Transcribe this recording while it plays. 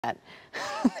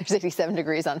There's 87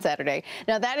 degrees on Saturday.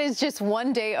 Now that is just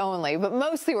one day only, but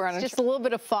mostly we're on just a little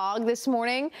bit of fog this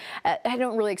morning. I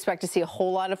don't really expect to see a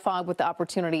whole lot of fog, but the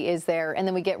opportunity is there. And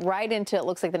then we get right into, it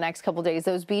looks like the next couple days,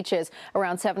 those beaches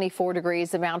around 74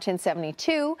 degrees, the mountains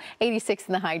 72, 86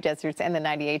 in the high deserts, and the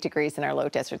 98 degrees in our low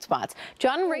desert spots.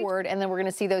 John Ward, and then we're going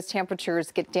to see those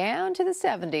temperatures get down to the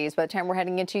 70s by the time we're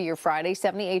heading into your Friday,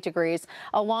 78 degrees,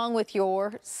 along with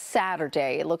your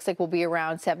Saturday. It looks like we'll be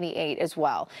around 78 as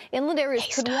well. Inland areas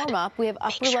could warm up. We have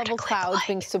upper level clouds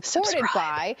being supported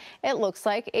by, it looks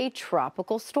like, a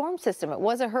tropical storm system. It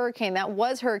was a hurricane. That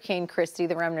was Hurricane Christy,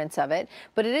 the remnants of it,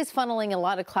 but it is funneling a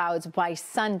lot of clouds by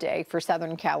Sunday for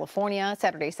Southern California,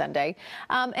 Saturday, Sunday,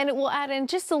 and it will add in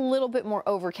just a little bit more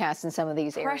overcast in some of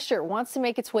these areas. Pressure wants to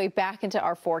make its way back into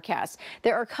our forecast.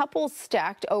 There are a couple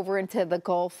stacked over into the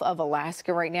Gulf of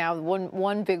Alaska right now,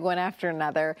 one big one after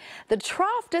another. The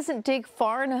trough doesn't dig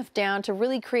far enough down to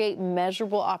really create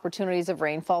measurable opportunities of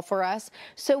rainfall for us.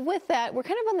 So with that, we're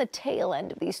kind of on the tail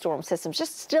end of these storm systems,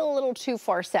 just still a little too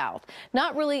far south.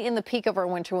 Not really in the peak of our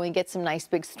winter when we get some nice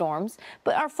big storms,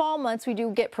 but our fall months we do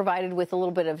get provided with a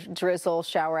little bit of drizzle,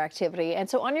 shower activity. And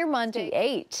so on your Monday,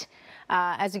 8,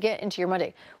 as you get into your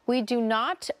Monday, we do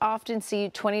not often see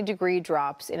 20-degree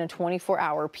drops in a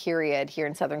 24-hour period here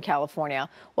in Southern California.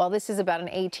 While this is about an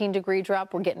 18-degree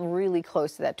drop, we're getting really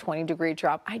close to that 20-degree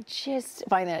drop. I just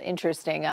find that interesting.